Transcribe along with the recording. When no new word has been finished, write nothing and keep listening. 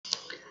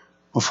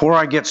Before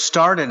I get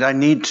started, I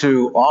need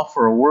to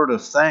offer a word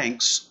of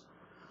thanks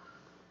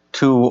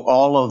to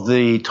all of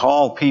the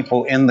tall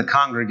people in the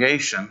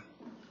congregation.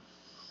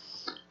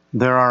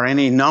 There are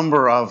any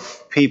number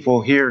of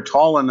people here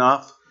tall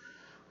enough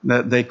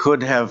that they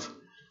could have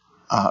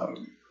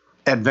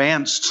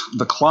advanced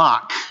the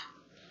clock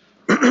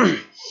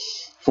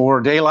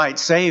for daylight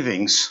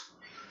savings,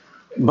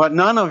 but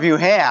none of you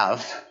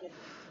have,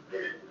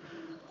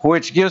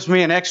 which gives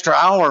me an extra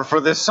hour for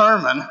this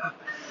sermon,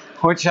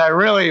 which I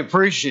really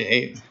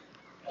appreciate.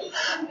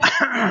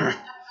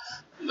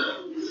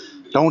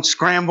 Don't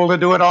scramble to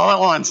do it all at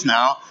once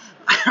now.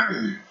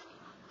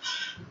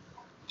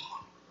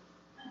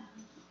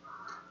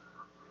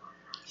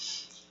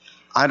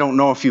 I don't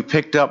know if you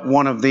picked up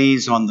one of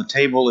these on the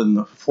table in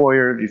the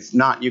foyer. If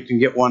not, you can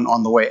get one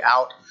on the way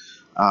out.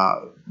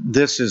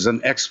 This is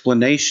an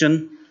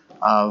explanation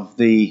of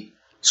the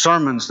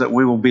sermons that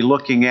we will be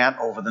looking at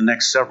over the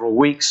next several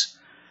weeks.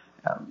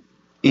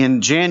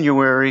 In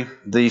January,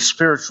 the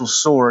Spiritual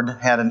Sword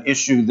had an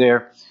issue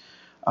there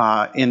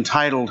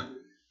entitled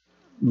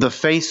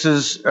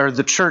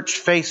The Church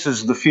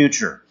Faces the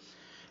Future.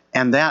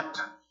 And that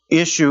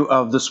issue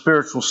of the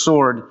Spiritual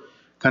Sword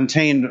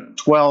contained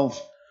 12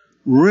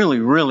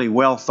 really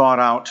well thought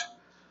out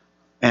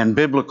and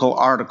biblical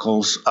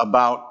articles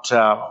about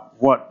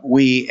what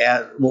we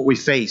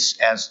face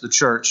as the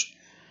church.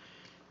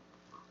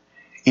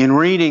 In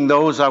reading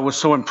those, I was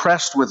so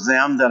impressed with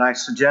them that I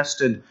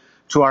suggested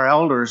to our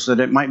elders that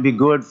it might be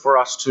good for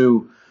us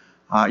to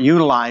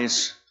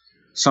utilize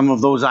some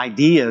of those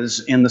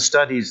ideas in the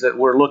studies that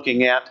we're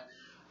looking at.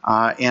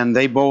 And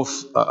they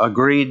both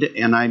agreed,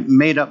 and I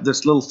made up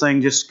this little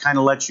thing just to kind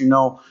of let you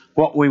know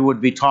what we would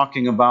be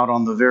talking about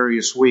on the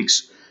various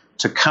weeks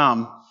to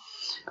come.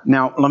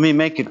 Now, let me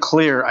make it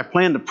clear. I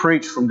plan to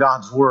preach from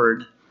God's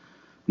Word,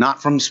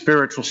 not from the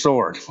spiritual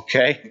sword,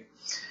 okay?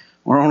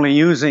 We're only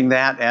using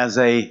that as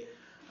a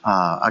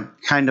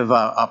kind of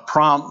a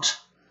prompt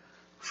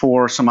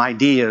for some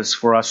ideas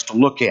for us to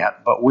look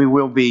at. But we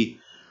will be,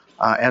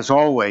 as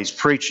always,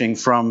 preaching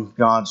from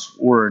God's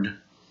Word.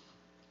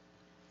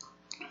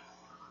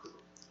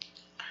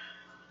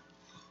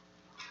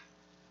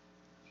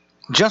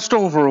 Just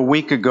over a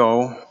week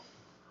ago,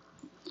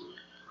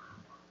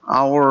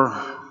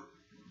 our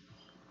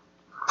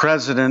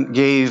President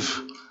gave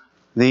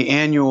the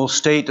annual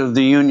State of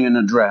the Union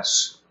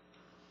address.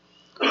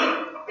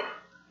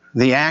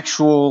 The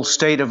actual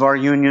state of our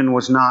union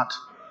was not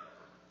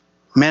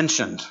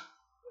mentioned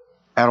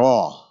at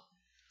all.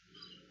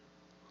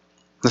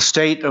 The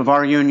state of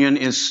our union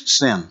is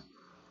sin.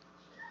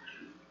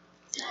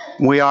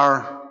 We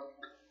are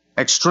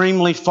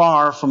extremely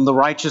far from the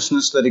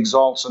righteousness that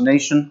exalts a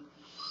nation,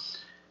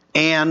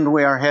 and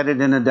we are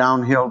headed in a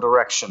downhill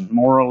direction,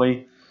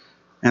 morally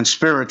and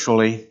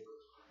spiritually,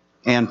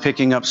 and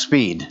picking up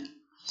speed.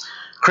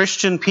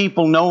 Christian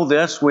people know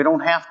this. We don't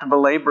have to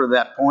belabor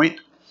that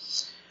point.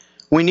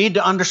 We need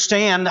to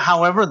understand,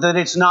 however, that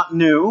it's not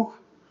new.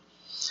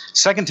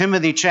 2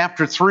 Timothy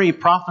chapter 3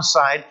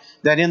 prophesied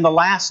that in the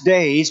last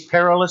days,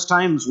 perilous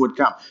times would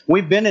come.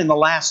 We've been in the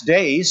last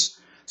days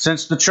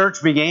since the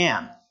church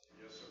began.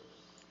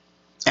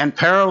 And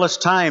perilous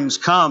times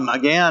come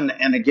again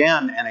and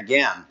again and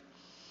again.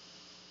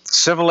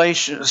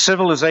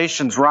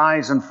 Civilizations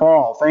rise and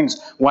fall. Things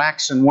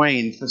wax and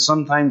wane.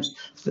 Sometimes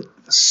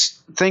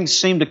things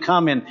seem to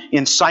come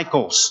in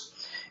cycles.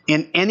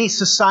 In any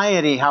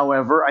society,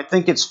 however, I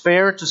think it's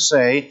fair to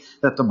say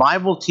that the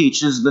Bible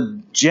teaches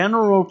the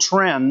general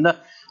trend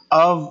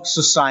of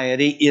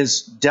society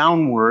is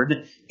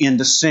downward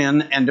into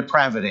sin and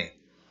depravity.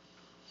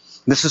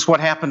 This is what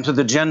happened to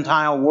the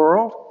Gentile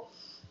world.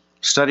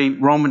 Study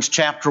Romans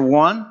chapter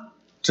 1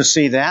 to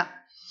see that.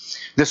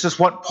 This is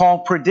what Paul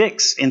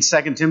predicts in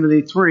 2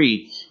 Timothy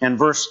 3 and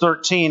verse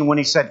 13 when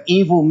he said,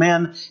 "Evil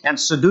men and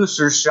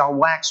seducers shall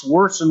wax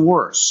worse and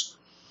worse,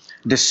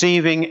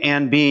 deceiving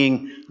and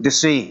being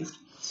deceived."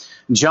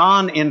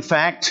 John, in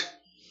fact,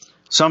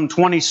 some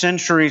 20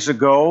 centuries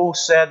ago,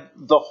 said,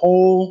 "The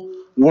whole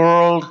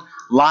world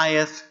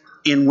lieth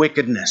in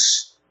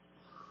wickedness."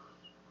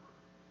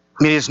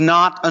 It is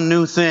not a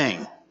new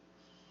thing.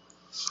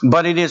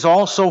 But it is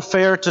also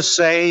fair to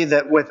say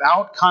that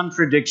without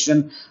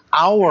contradiction,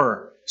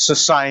 our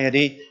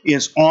society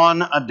is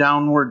on a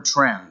downward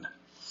trend.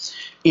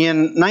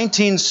 In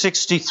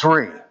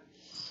 1963,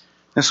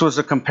 this was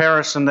a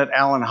comparison that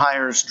Alan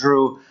Hires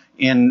drew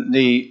in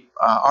the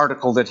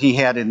article that he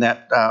had in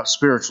that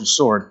Spiritual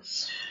Sword.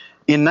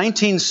 In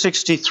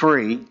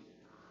 1963,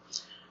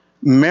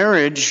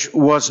 marriage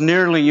was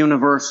nearly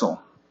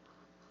universal.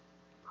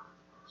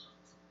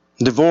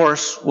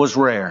 Divorce was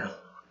rare.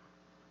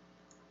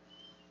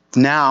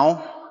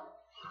 Now,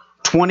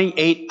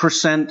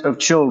 28% of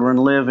children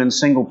live in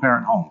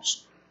single-parent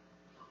homes.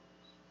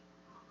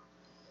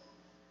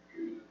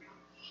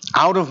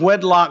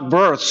 Out-of-wedlock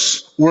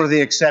births were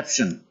the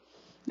exception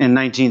in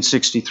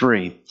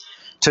 1963.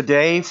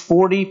 Today,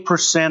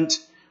 40%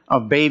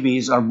 of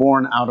babies are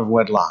born out of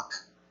wedlock.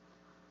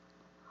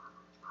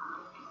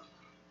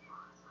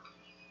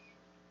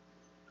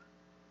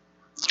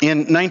 In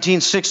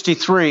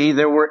 1963,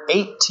 there were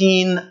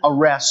 18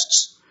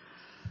 arrests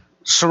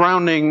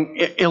surrounding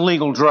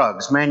illegal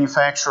drugs,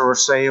 manufacture or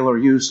sale or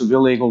use of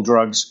illegal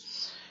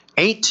drugs.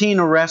 18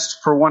 arrests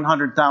per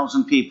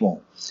 100,000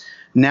 people.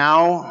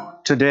 Now,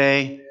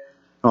 today,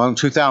 well, in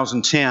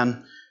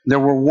 2010, there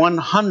were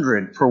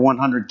 100 per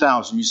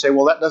 100,000. You say,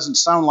 well, that doesn't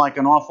sound like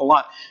an awful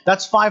lot.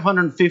 That's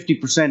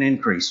 550%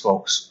 increase,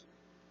 folks.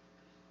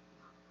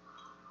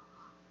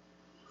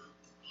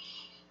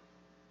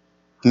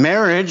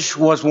 Marriage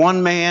was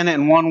one man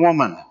and one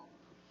woman.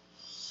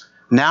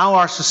 Now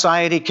our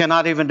society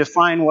cannot even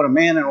define what a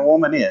man and a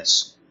woman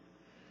is.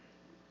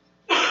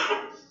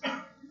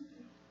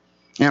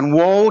 And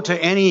woe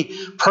to any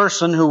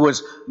person who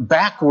was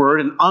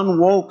backward and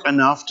unwoke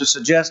enough to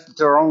suggest that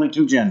there are only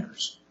two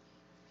genders.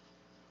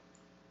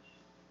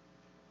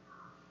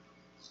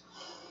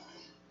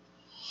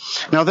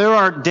 Now, there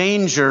are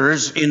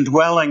dangers in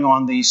dwelling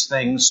on these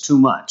things too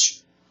much.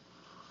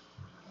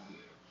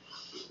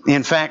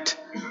 In fact,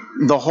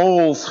 the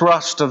whole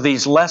thrust of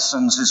these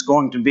lessons is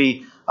going to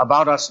be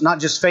about us not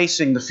just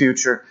facing the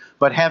future,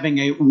 but having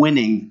a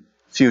winning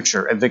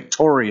future, a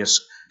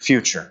victorious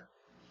future.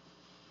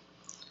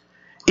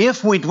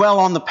 If we dwell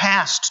on the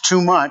past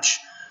too much,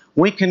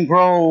 we can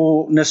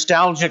grow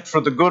nostalgic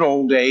for the good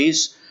old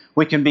days.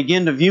 We can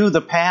begin to view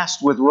the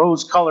past with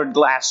rose-colored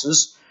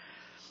glasses.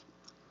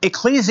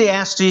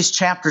 Ecclesiastes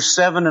chapter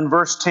 7 and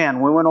verse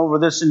 10. We went over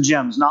this in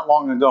GEMS not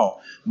long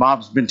ago.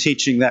 Bob's been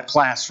teaching that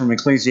class from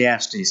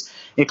Ecclesiastes.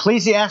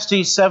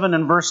 Ecclesiastes 7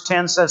 and verse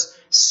 10 says,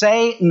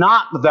 "Say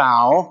not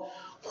thou,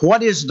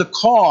 what is the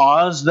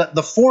cause that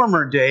the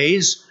former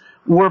days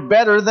were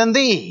better than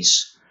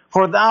these?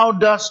 For thou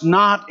dost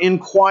not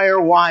inquire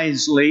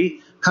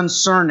wisely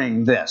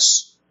concerning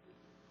this."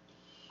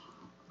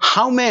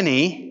 How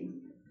many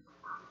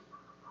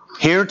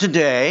here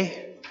today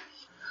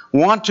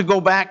want to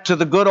go back to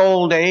the good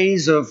old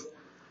days of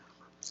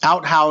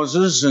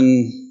outhouses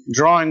and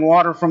drawing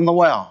water from the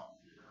well?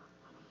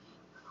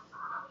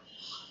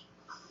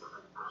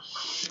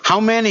 How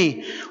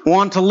many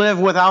want to live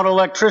without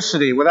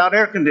electricity, without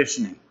air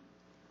conditioning?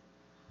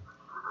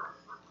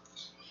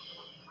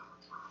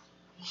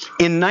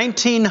 In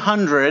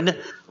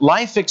 1900,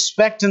 life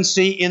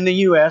expectancy in the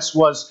U.S.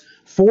 was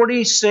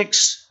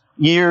 46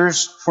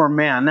 years for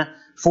men,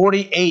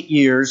 48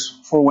 years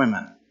for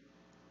women.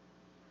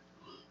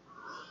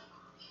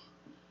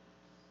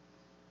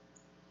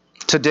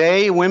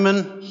 Today,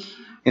 women,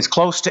 it's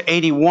close to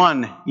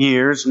 81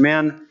 years.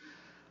 Men,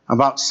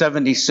 about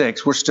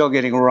 76. We're still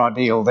getting a raw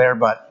deal there,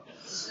 but...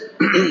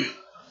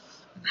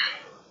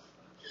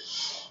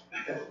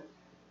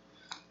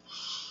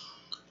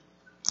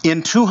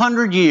 In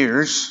 200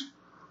 years,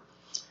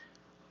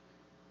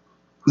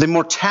 the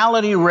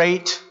mortality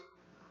rate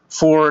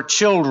for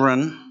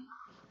children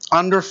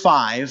under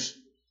 5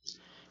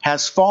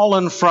 has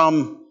fallen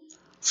from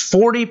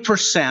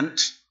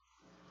 40%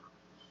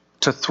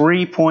 to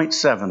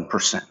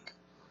 3.7%.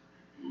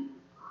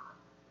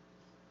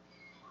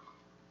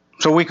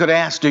 So we could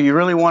ask, do you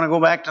really want to go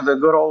back to the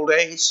good old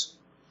days?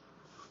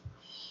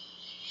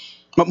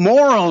 But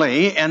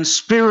morally and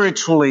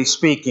spiritually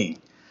speaking,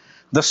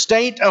 the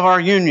state of our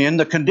union,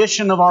 the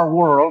condition of our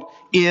world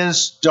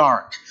is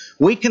dark.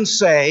 We can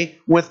say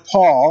with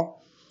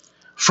Paul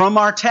from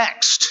our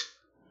text,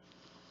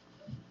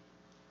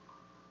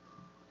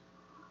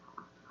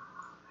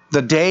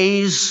 the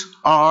days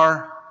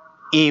are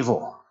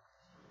evil.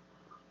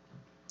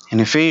 In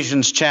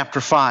Ephesians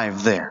chapter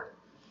 5 there.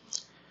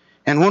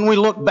 And when we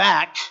look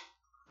back,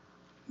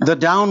 the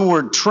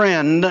downward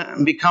trend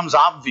becomes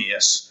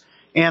obvious.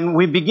 And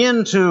we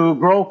begin to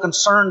grow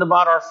concerned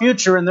about our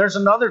future, and there's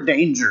another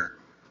danger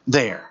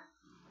there.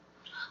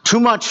 Too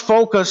much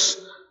focus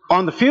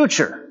on the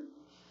future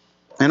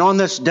and on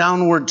this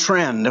downward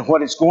trend, and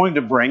what it's going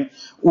to bring,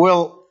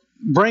 will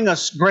bring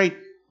us great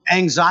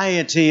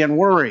anxiety and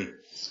worry.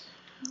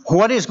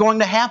 What is going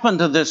to happen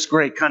to this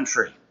great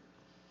country?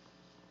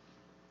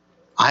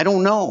 I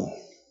don't know.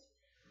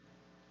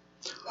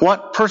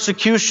 What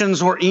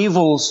persecutions or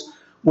evils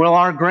will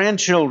our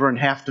grandchildren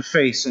have to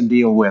face and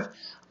deal with?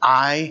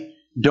 I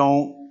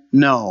don't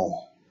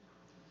know.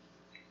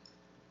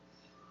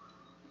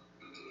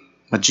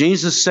 But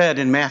Jesus said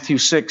in Matthew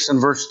 6 and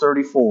verse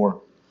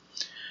 34,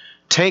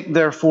 "Take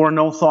therefore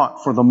no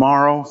thought for the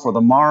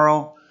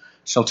morrow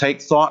shall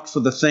take thought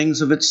for the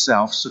things of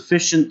itself.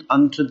 Sufficient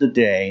unto the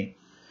day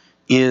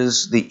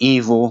is the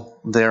evil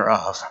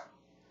thereof."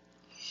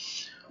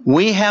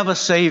 We have a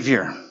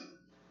Savior.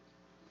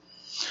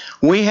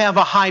 We have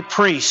a high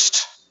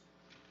priest.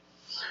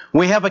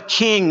 We have a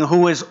king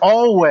who is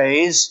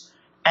always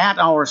at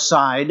our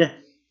side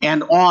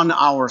and on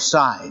our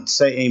side.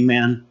 Say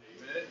amen.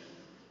 Amen.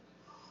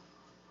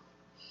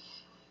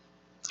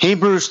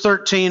 Hebrews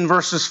 13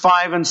 verses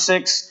 5 and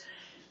 6.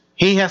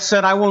 He hath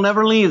said, "I will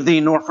never leave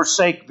thee nor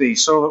forsake thee,"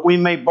 so that we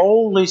may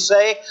boldly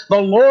say, "The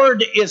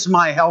Lord is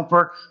my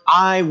helper.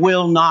 I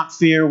will not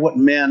fear what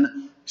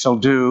men shall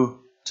do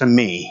to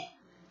me."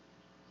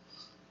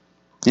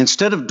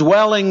 Instead of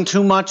dwelling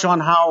too much on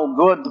how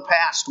good the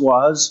past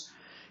was,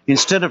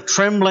 instead of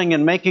trembling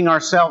and making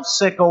ourselves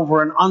sick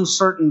over an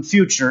uncertain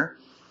future,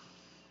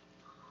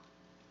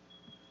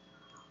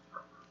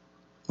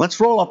 let's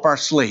roll up our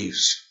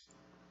sleeves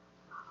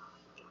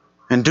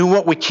and do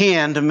what we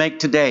can to make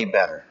today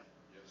better,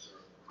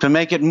 to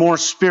make it more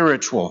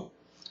spiritual,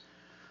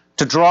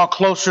 to draw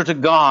closer to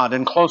God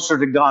and closer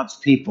to God's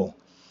people.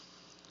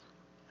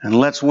 And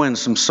let's win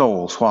some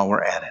souls while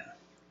we're at it.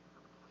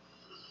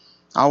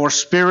 Our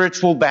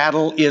spiritual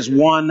battle is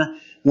one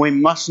we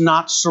must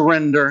not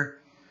surrender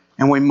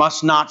and we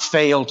must not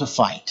fail to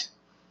fight.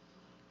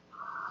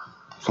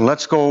 So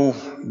let's go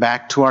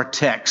back to our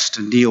text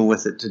and deal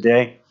with it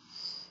today.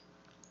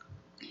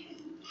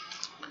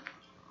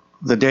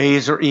 The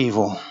days are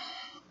evil.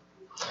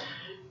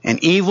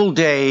 And evil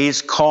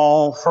days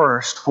call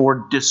first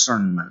for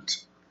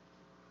discernment.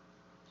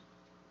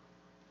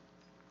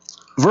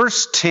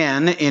 Verse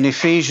 10 in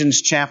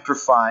Ephesians chapter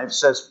 5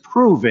 says,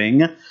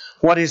 proving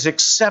what is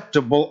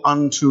acceptable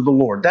unto the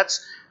Lord.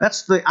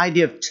 That's the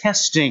idea of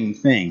testing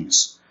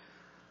things.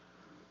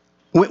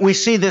 We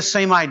see this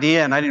same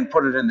idea, and I didn't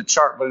put it in the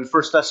chart, but in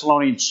 1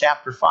 Thessalonians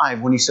chapter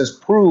 5, when he says,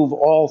 prove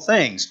all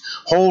things,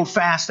 hold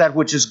fast that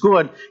which is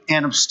good,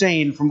 and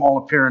abstain from all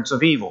appearance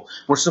of evil.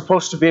 We're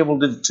supposed to be able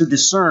to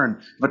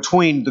discern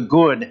between the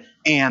good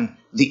and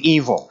the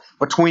evil,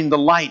 between the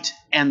light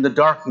and the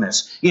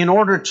darkness, in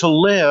order to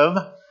live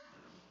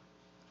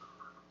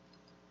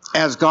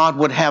as God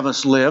would have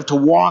us live, to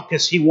walk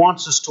as He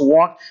wants us to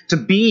walk, to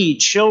be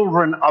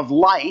children of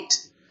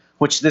light,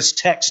 which this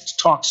text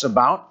talks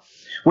about.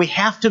 We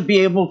have to be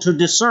able to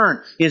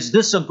discern, is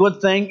this a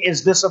good thing?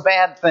 Is this a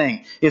bad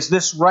thing? Is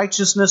this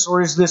righteousness or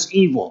is this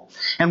evil?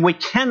 And we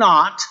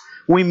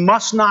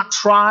must not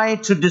try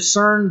to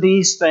discern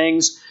these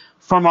things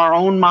from our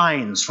own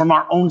minds, from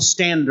our own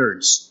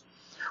standards,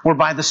 or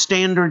by the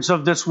standards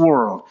of this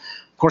world.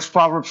 Of course,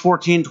 Proverbs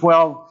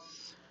 14:12,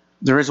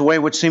 there is a way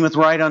which seemeth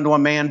right unto a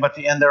man, but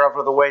the end thereof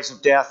are the ways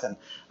of death. And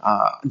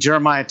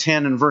Jeremiah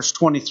 10 and verse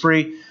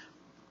 23,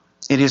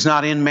 it is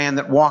not in man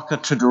that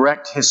walketh to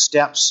direct his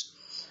steps.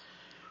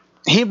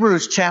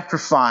 Hebrews chapter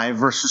 5,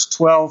 verses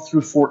 12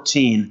 through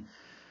 14,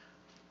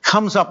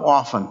 comes up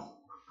often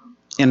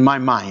in my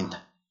mind.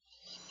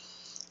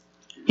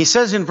 He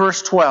says in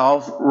verse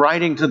 12,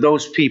 writing to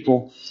those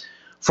people,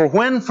 for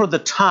when for the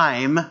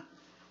time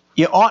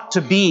ye ought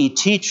to be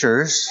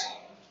teachers,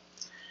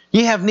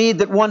 ye have need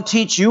that one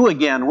teach you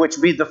again,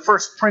 which be the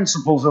first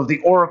principles of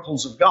the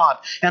oracles of God,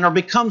 and are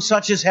become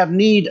such as have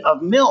need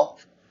of milk,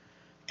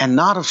 and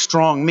not of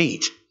strong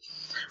meat.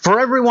 For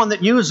everyone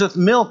that useth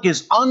milk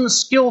is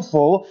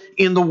unskillful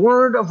in the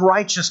word of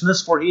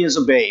righteousness, for he is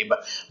a babe.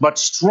 But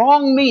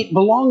strong meat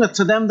belongeth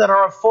to them that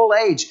are of full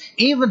age,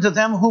 even to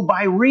them who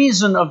by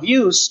reason of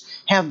use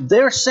have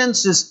their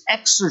senses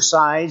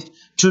exercised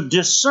to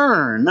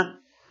discern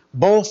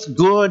both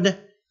good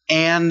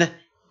and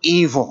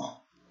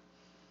evil.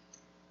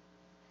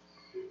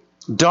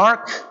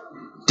 Dark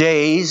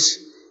days,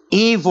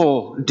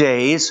 evil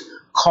days,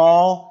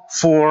 call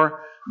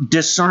for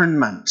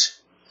discernment.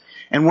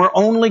 And we're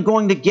only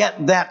going to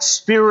get that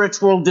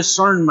spiritual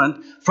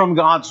discernment from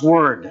God's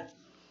Word,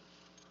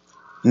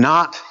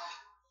 not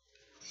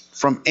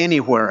from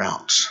anywhere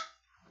else.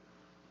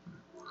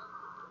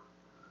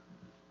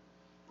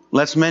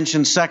 Let's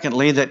mention,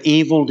 secondly, that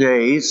evil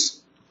days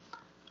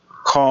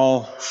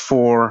call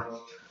for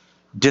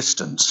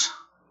distance.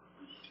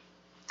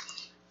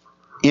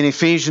 In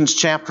Ephesians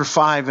chapter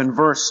 5 and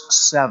verse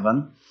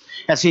 7,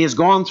 as he has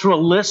gone through a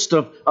list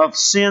of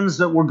sins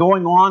that were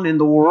going on in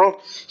the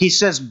world, he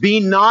says, be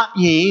not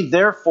ye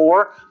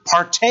therefore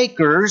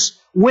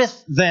partakers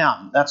with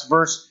them. That's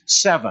verse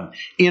 7.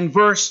 In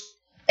verse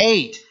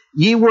 8,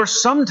 ye were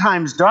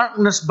sometimes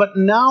darkness, but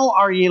now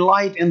are ye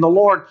light in the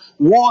Lord.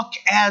 Walk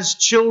as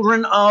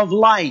children of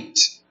light.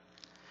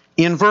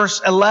 In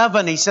verse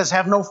 11, he says,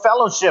 have no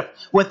fellowship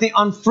with the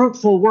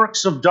unfruitful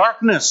works of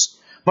darkness,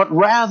 but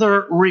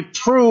rather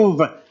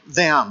reprove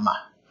them.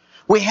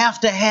 We have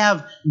to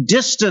have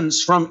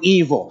distance from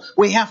evil.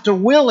 We have to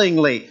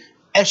willingly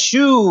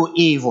eschew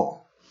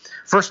evil.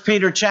 1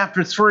 Peter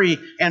chapter 3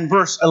 and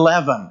verse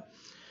 11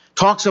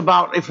 talks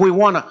about if we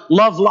want to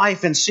love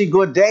life and see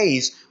good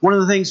days, one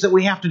of the things that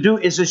we have to do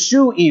is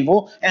eschew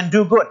evil and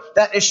do good.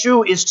 That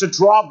eschew is to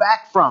draw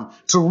back from,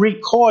 to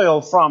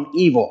recoil from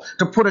evil,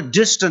 to put a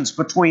distance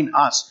between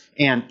us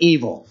and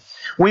evil.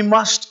 We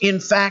must, in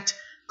fact,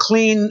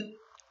 clean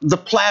the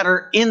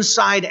platter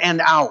inside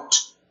and out.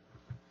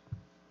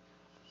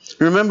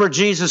 Remember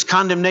Jesus'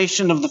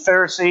 condemnation of the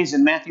Pharisees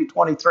in Matthew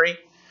 23?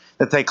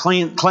 That they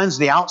cleansed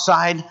the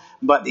outside,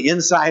 but the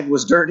inside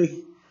was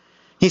dirty.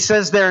 He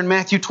says there in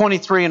Matthew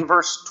 23 and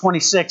verse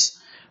 26,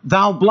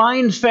 thou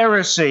blind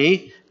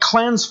Pharisee,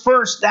 cleanse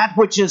first that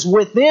which is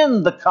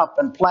within the cup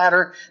and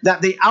platter,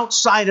 that the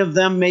outside of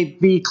them may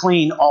be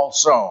clean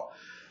also.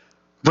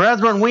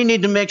 Brethren, we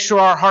need to make sure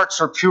our hearts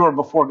are pure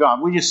before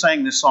God. We just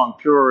sang this song,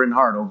 Pure in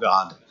Heart, O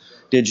God.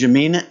 Did you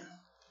mean it?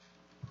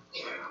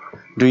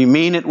 Do you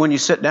mean it when you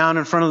sit down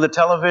in front of the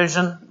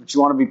television, that you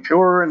want to be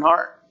pure in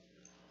heart?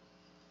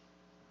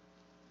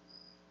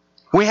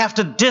 We have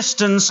to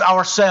distance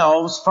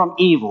ourselves from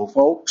evil,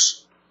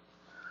 folks.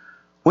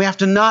 We have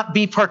to not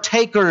be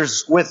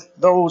partakers with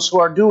those who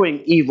are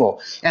doing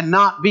evil and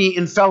not be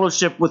in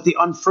fellowship with the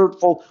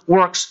unfruitful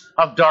works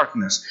of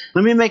darkness.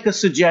 Let me make a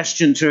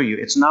suggestion to you.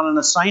 It's not an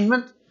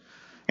assignment.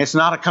 It's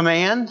not a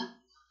command.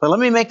 But let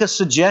me make a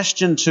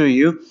suggestion to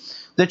you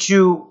that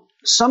you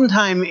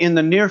sometime in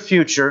the near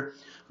future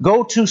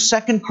go to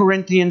 2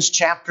 Corinthians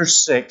chapter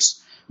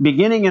 6,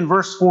 beginning in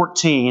verse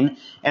 14,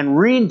 and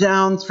read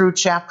down through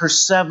chapter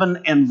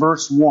 7 and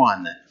verse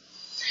 1.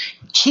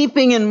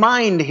 Keeping in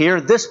mind here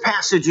this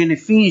passage in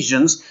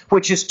Ephesians,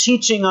 which is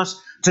teaching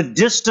us to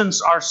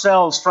distance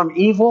ourselves from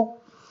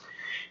evil.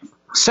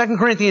 2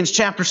 Corinthians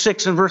chapter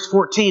 6 and verse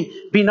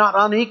 14, be not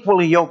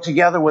unequally yoked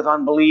together with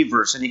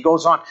unbelievers. And he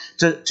goes on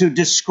to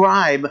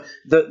describe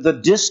the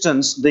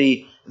distance,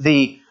 the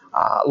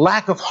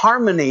lack of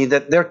harmony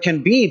that there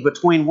can be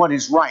between what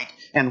is right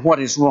and what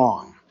is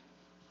wrong.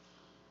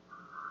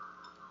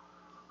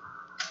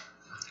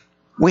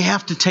 We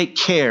have to take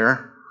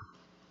care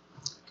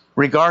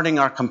regarding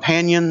our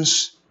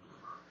companions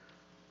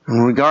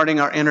and regarding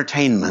our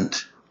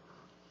entertainment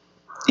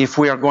if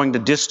we are going to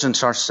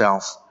distance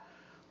ourselves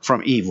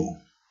from evil.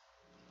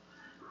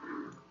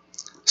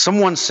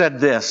 Someone said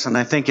this, and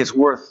I think it's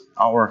worth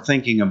our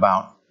thinking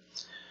about.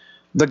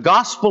 The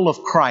gospel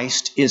of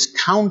Christ is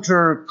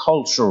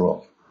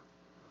countercultural.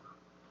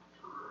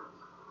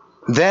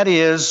 That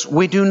is,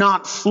 we do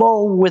not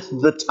flow with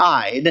the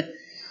tide.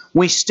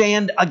 We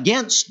stand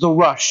against the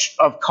rush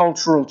of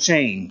cultural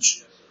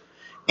change.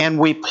 And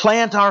we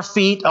plant our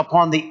feet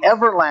upon the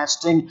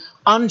everlasting,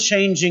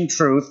 unchanging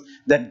truth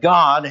that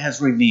God has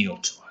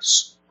revealed to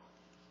us.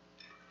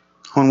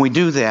 When we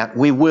do that,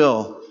 we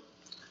will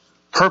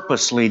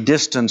purposely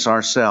distance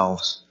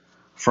ourselves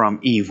from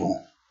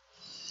evil.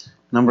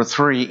 Number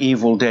 3,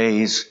 evil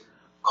days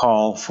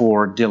call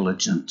for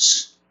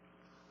diligence.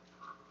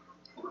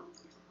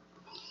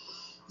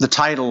 The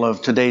title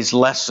of today's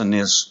lesson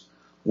is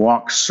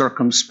Walk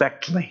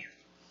Circumspectly.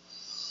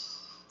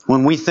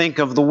 When we think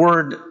of the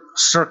word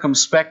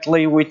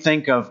circumspectly, we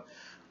think of,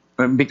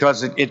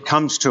 because it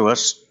comes to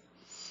us,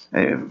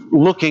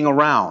 looking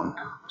around,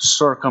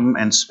 circum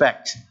and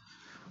spect,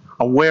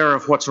 aware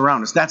of what's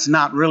around us. That's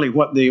not really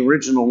what the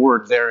original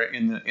word there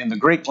in the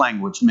Greek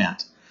language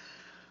meant.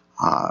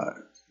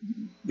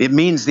 It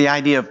means the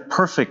idea of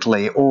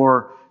perfectly,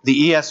 or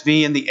the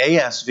ESV and the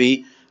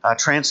ASV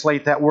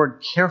translate that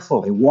word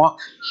carefully, walk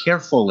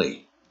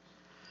carefully.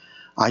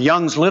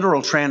 Young's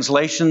literal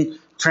translation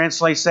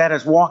translates that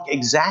as walk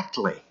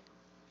exactly.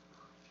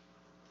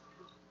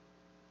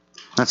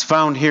 That's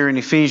found here in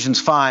Ephesians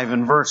 5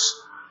 and verse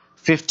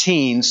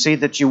 15. See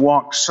that you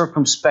walk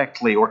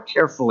circumspectly or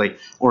carefully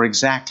or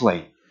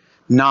exactly,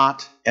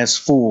 not as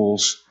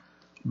fools,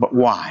 but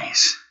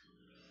wise.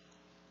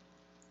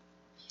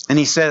 And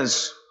he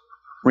says,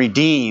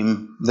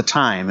 redeem the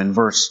time in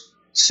verse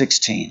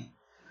 16.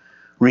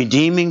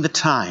 Redeeming the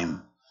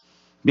time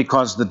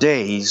because the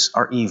days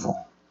are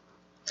evil.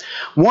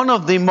 One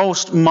of the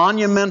most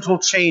monumental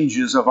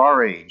changes of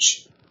our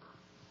age.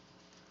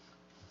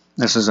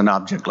 This is an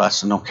object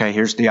lesson. Okay,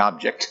 here's the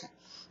object.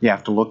 You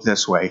have to look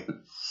this way.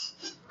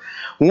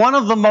 One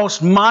of the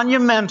most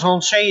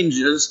monumental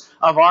changes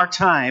of our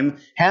time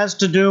has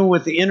to do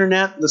with the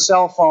internet, the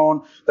cell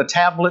phone, the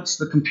tablets,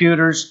 the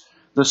computers,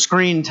 the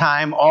screen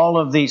time, all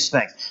of these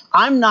things.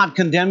 I'm not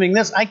condemning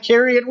this. I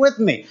carry it with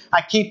me.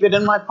 I keep it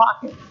in my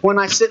pocket. When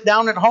I sit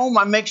down at home,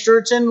 I make sure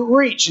it's in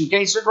reach in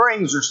case it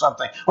rings or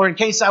something, or in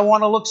case I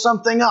want to look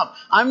something up.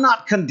 I'm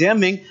not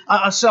condemning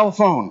a cell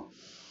phone.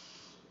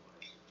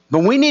 But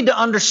we need to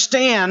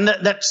understand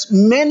that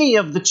many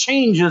of the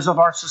changes of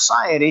our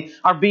society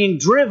are being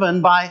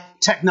driven by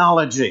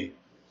technology.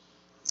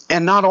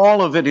 And not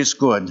all of it is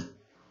good.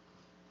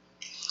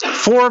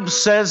 Forbes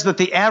says that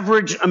the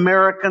average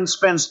American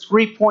spends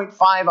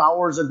 3.5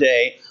 hours a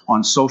day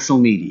on social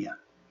media.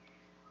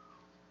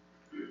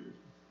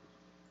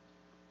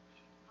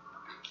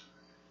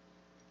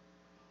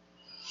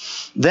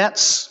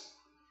 That's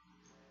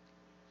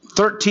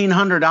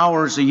 1,300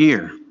 hours a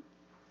year.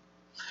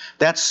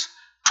 That's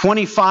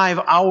 25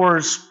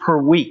 hours per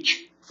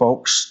week,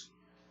 folks.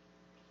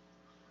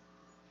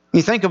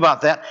 You think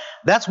about that.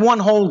 That's one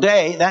whole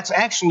day. That's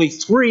actually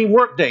 3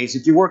 work days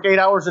if you work 8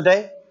 hours a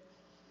day.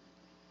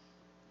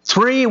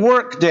 3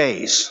 work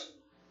days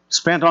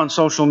spent on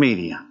social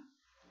media.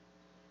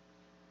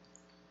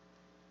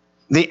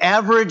 The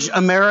average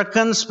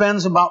American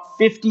spends about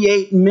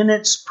 58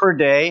 minutes per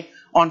day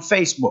on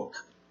Facebook.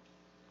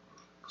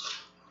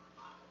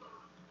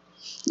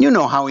 You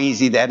know how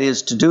easy that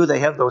is to do. They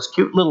have those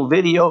cute little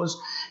videos,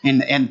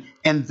 and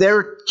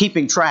they're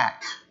keeping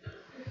track.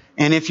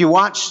 And if you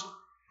watch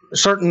a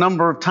certain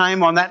number of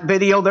time on that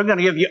video, they're going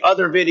to give you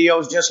other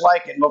videos just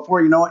like it. And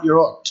before you know it, you're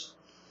hooked.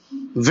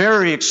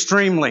 Very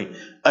extremely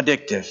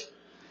addictive.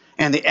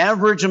 And the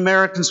average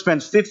American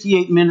spends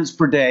 58 minutes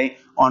per day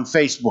on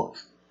Facebook.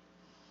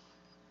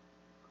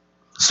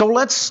 So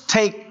let's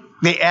take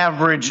the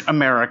average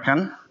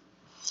American,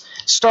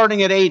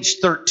 starting at age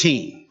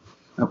 13,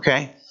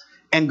 okay?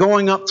 and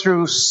going up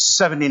through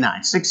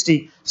 79,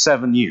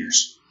 67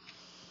 years.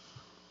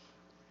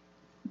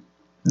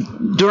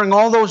 During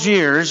all those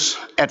years,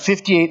 at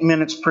 58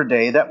 minutes per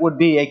day, that would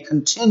be a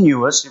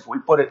continuous, if we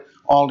put it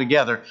all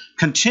together,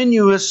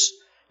 continuous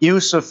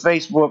use of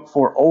Facebook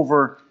for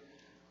over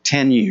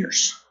 10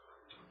 years.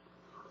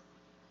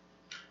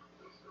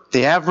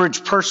 The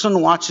average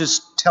person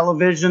watches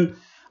television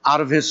out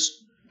of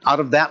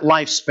that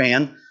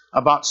lifespan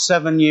about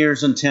 7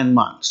 years and 10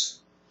 months.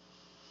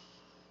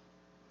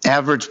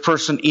 Average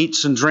person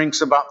eats and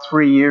drinks about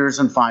 3 years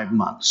and 5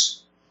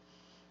 months.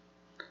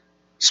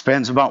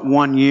 Spends about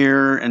 1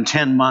 year and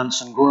 10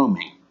 months in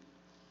grooming.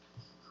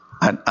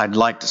 I'd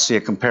like to see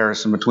a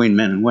comparison between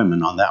men and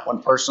women on that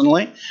one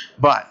personally,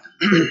 but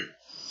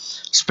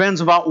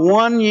spends about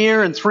 1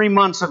 year and 3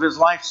 months of his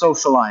life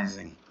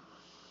socializing.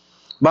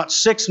 About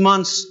 6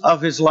 months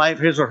of his life,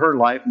 his or her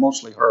life,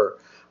 mostly her,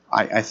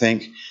 I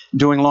think,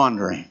 doing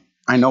laundry.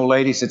 I know,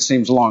 ladies, it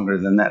seems longer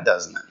than that,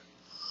 doesn't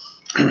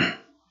it?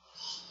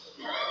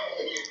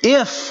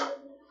 If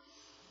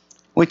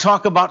we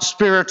talk about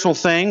spiritual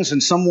things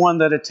and someone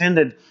that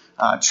attended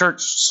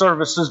church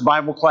services,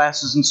 Bible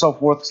classes, and so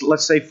forth,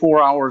 let's say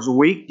 4 hours a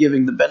week,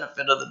 giving the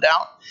benefit of the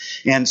doubt,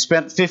 and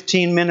spent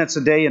 15 minutes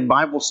a day in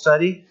Bible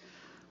study,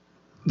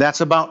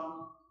 that's about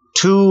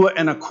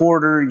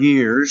 2.25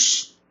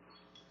 years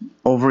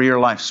over your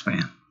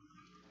lifespan.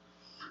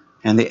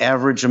 And the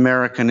average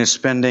American is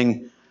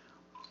spending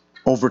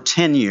over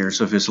 10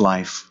 years of his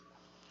life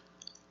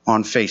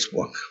on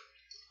Facebook.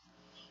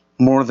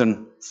 More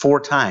than 4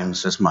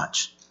 times as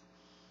much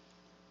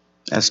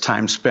as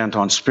time spent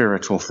on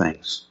spiritual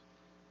things.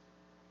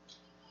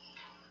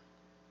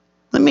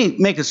 Let me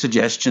make a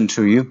suggestion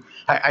to you.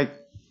 I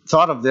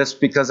thought of this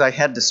because I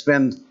had to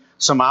spend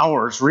some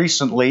hours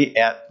recently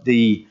at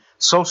the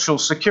Social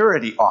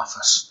Security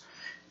office.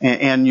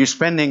 And you're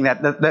spending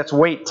that's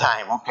wait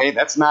time, okay?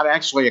 That's not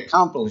actually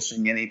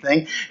accomplishing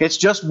anything. It's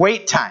just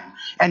wait time.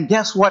 And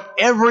guess what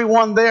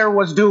everyone there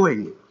was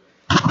doing?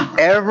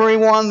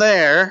 Everyone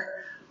there.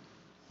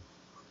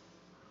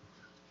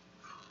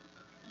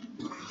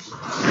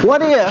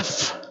 What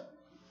if,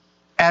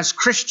 as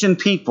Christian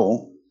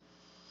people,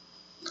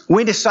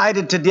 we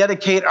decided to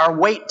dedicate our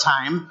wait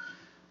time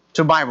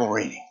to Bible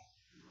reading?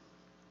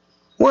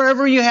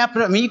 Wherever you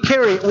happen to, you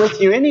carry it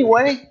with you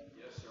anyway.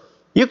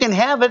 You can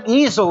have it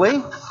easily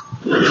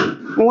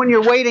when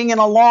you're waiting in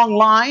a long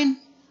line,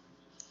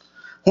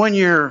 when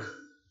you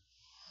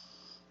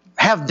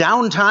have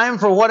downtime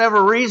for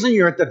whatever reason,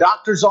 you're at the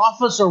doctor's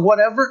office or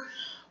whatever.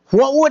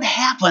 What would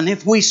happen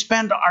if we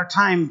spend our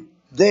time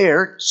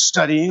there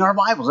studying our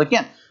Bibles?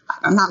 Again,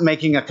 I'm not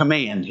making a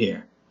command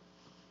here.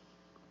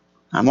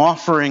 I'm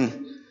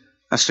offering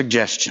a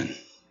suggestion.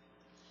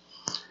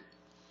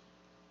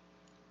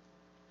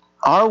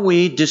 Are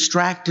we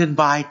distracted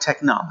by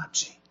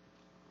technology?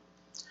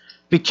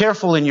 Be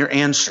careful in your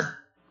answer.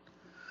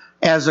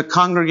 As a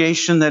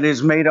congregation that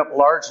is made up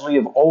largely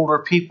of older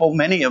people,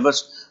 many of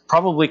us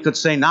probably could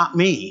say, not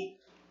me.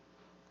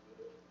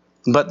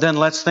 But then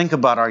let's think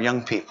about our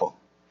young people.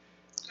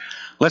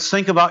 Let's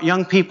think about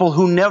young people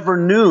who never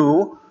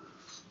knew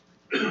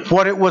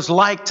what it was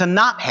like to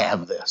not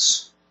have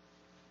this.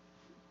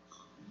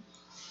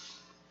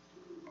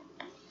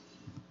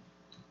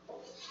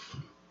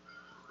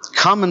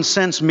 Common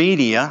sense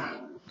media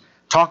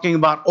talking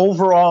about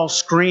overall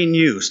screen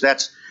use.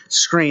 That's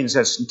screens,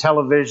 that's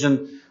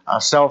television,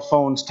 cell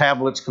phones,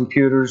 tablets,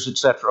 computers,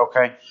 etc.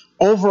 Okay?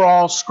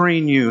 Overall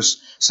screen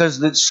use says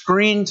that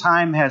screen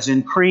time has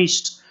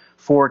increased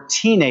for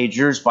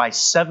teenagers by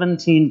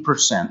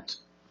 17%.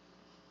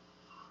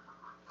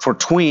 For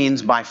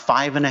tweens by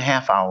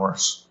 5.5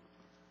 hours.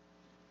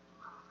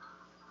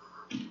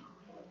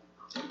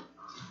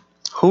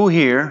 Who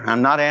here,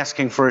 I'm not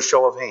asking for a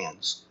show of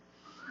hands,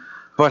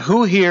 but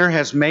who here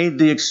has made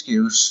the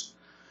excuse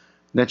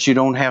that you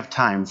don't have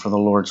time for the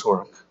Lord's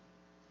work?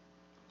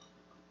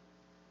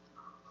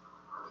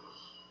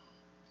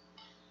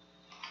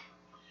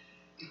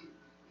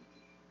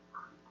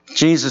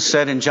 Jesus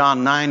said in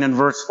John 9 and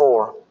verse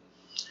 4,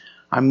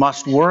 I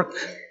must work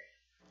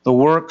the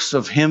works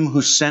of him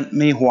who sent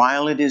me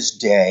while it is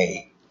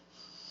day.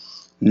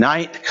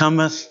 Night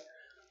cometh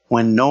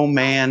when no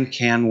man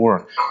can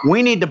work.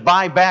 We need to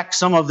buy back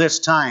some of this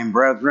time,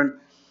 brethren.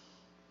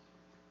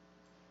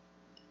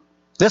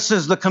 This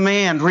is the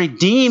command,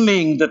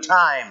 redeeming the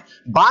time.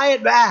 Buy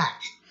it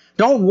back.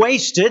 Don't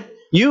waste it.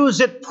 Use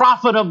it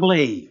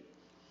profitably.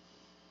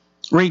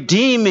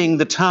 Redeeming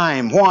the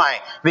time. Why?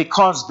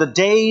 Because the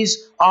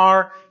days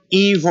are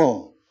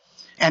evil.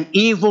 And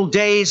evil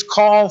days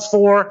call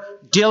for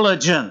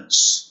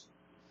diligence.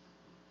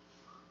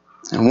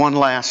 And one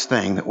last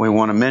thing that we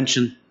want to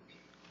mention.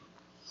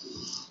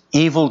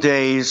 Evil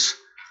days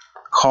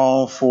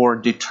call for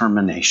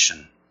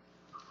determination.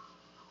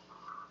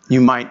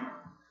 You might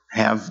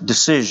have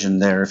decision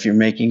there if you're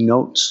making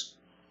notes.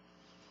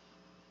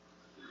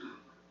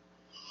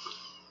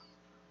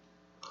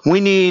 We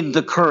need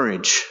the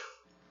courage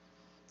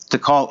to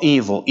call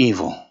evil,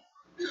 evil.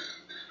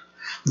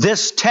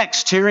 This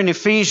text here in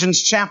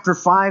Ephesians chapter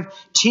 5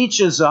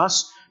 teaches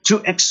us to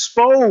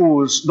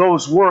expose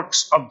those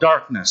works of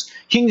darkness.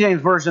 King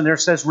James Version there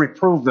says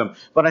reprove them,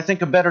 but I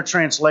think a better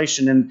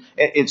translation, and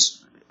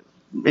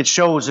it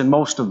shows in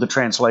most of the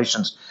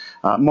translations,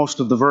 most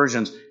of the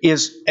versions,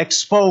 is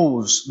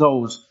expose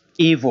those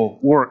evil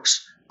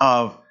works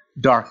of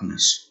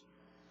darkness.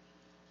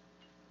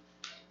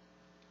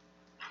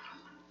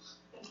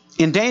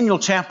 In Daniel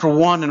chapter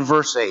 1 and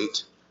verse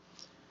 8,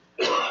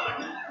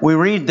 we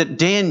read that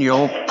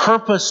Daniel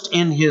purposed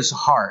in his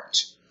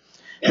heart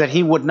that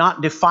he would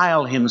not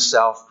defile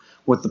himself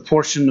with the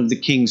portion of the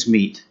king's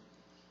meat.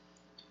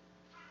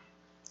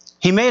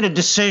 He made a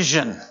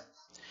decision.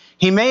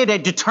 He made a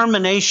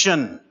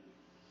determination.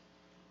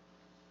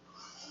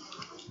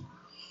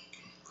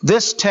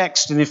 This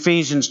text in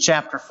Ephesians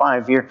chapter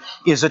 5 here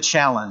is a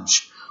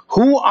challenge.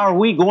 Who are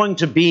we going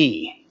to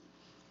be?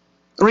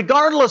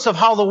 Regardless of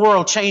how the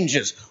world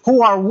changes,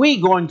 who are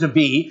we going to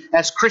be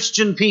as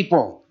Christian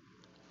people?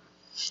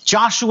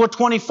 Joshua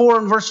 24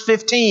 and verse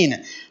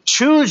 15.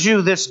 Choose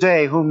you this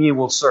day whom ye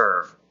will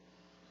serve.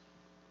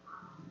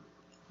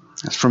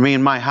 As for me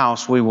and my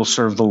house, we will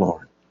serve the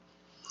Lord.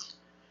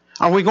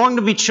 Are we going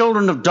to be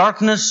children of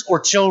darkness or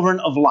children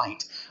of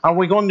light? Are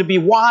we going to be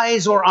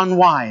wise or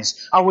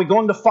unwise? Are we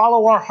going to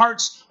follow our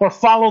hearts or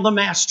follow the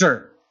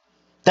Master?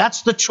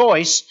 That's the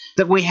choice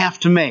that we have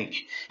to make.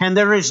 And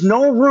there is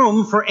no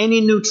room for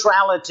any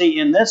neutrality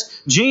in this.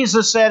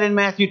 Jesus said in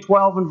Matthew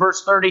 12 and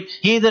verse 30,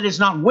 He that is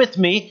not with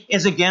me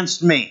is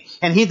against me,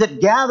 and he that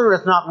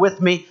gathereth not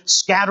with me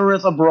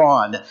scattereth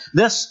abroad.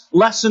 This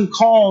lesson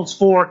calls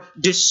for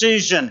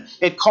decision.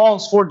 It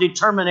calls for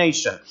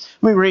determination.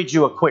 Let me read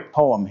you a quick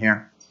poem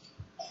here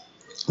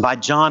by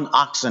John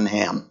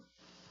Oxenham.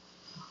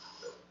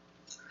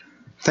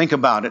 Think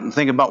about it and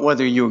think about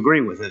whether you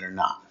agree with it or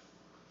not.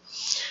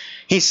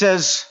 He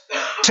says,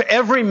 to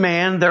every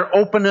man there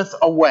openeth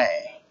a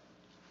way.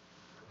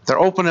 There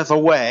openeth a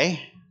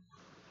way,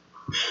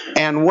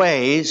 and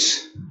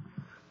ways,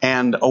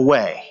 and a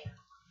way.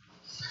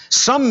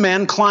 Some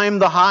men climb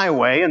the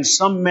highway, and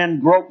some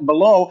men grope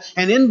below,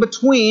 and in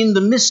between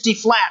the misty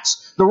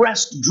flats, the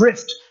rest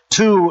drift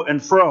to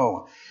and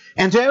fro.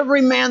 And to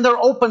every man there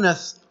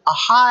openeth a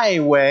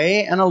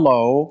highway and a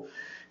low,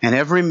 and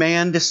every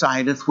man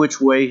decideth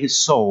which way his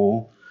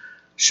soul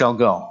shall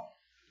go.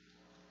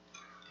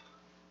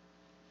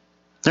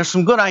 There's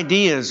some good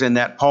ideas in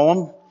that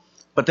poem,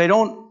 but they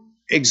don't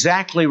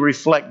exactly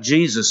reflect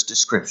Jesus'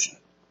 description.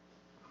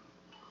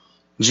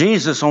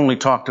 Jesus only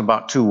talked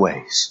about two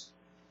ways,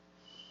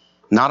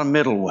 not a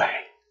middle way.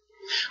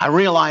 I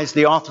realized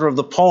the author of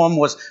the poem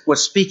was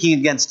speaking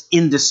against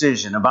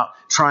indecision, about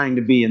trying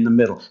to be in the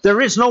middle.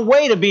 There is no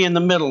way to be in the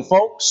middle,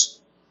 folks.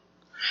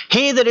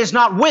 He that is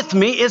not with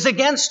me is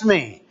against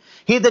me.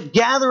 He that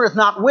gathereth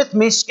not with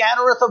me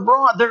scattereth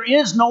abroad. There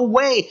is no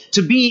way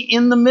to be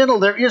in the middle.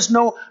 There is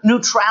no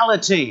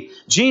neutrality.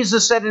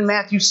 Jesus said in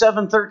Matthew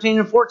 7, 13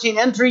 and 14,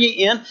 enter ye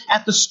in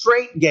at the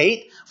strait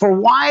gate, for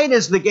wide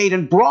is the gate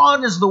and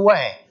broad is the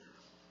way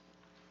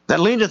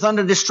that leadeth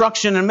unto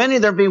destruction, and many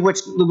there be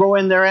which go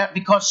in thereat,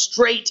 because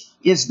strait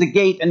is the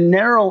gate and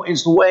narrow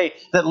is the way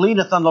that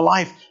leadeth unto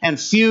life, and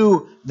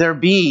few there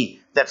be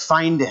that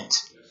find it.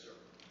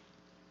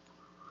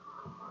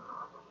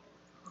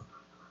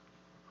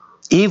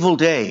 Evil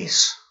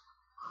days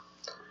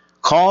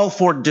call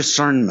for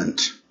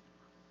discernment.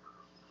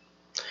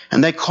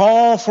 And they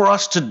call for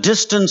us to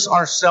distance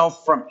ourselves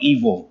from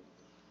evil.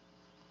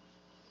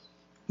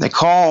 They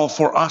call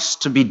for us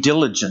to be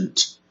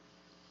diligent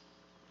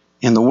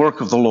in the work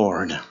of the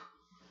Lord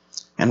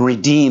and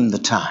redeem the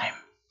time,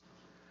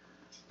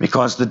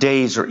 because the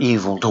days are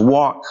evil. To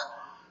walk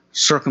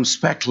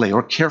circumspectly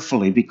or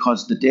carefully,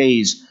 because the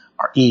days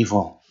are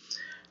evil.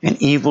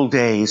 And evil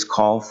days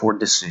call for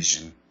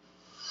decision.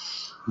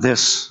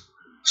 This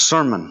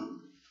sermon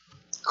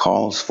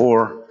calls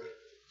for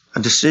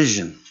a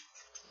decision.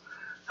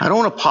 I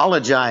don't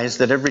apologize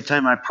that every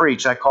time I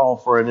preach, I call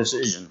for a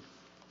decision.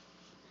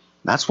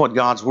 That's what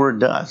God's Word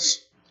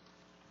does.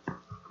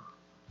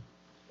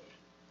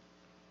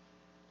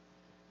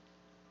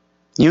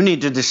 You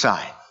need to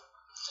decide.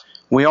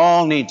 We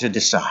all need to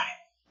decide.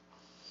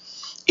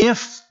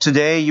 If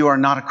today you are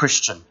not a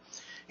Christian,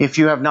 if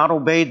you have not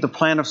obeyed the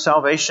plan of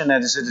salvation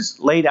as it is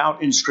laid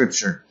out in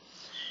Scripture,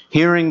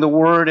 hearing the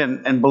Word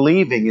and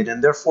believing it,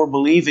 and therefore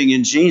believing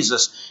in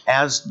Jesus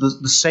as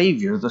the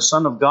Savior, the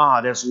Son of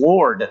God, as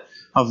Lord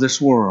of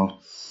this world.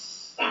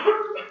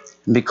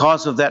 And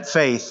because of that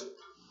faith,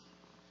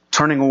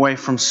 turning away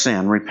from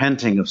sin,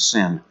 repenting of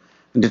sin,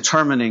 and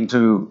determining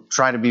to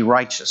try to be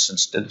righteous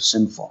instead of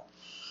sinful.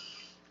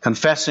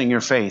 Confessing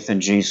your faith in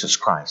Jesus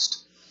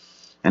Christ,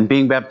 and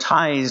being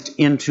baptized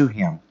into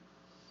Him,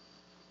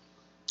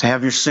 to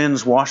have your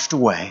sins washed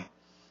away,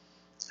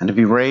 and to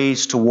be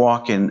raised to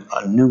walk in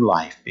a new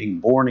life, being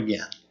born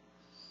again.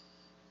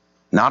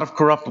 Not of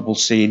corruptible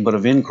seed, but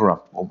of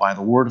incorruptible, by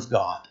the Word of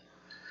God,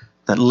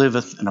 that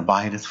liveth and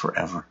abideth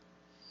forever.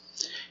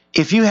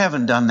 If you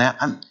haven't done that,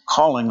 I'm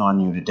calling on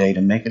you today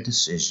to make a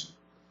decision.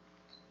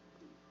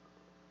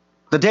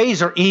 The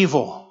days are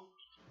evil.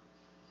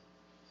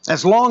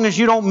 As long as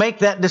you don't make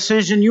that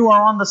decision, you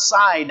are on the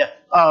side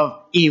of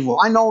evil.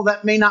 I know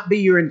that may not be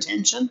your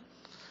intention.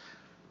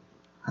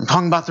 I'm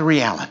talking about the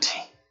reality.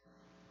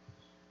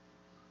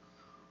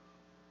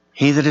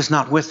 He that is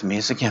not with me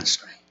is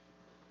against me.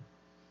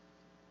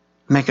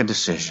 Make a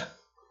decision.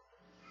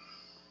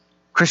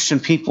 Christian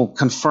people,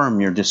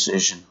 confirm your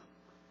decision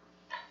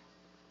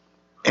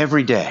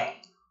every day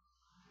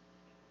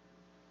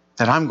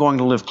that I'm going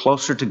to live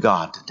closer to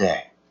God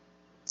today.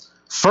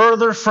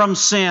 Further from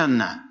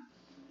sin,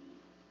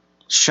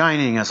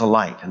 shining as a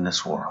light in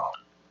this world.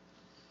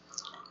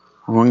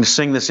 We're going to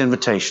sing this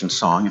invitation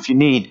song. If you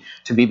need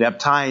to be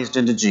baptized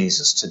into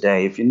Jesus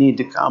today, if you need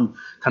to come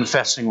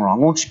confessing wrong,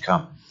 won't you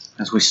come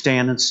as we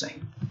stand and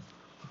sing?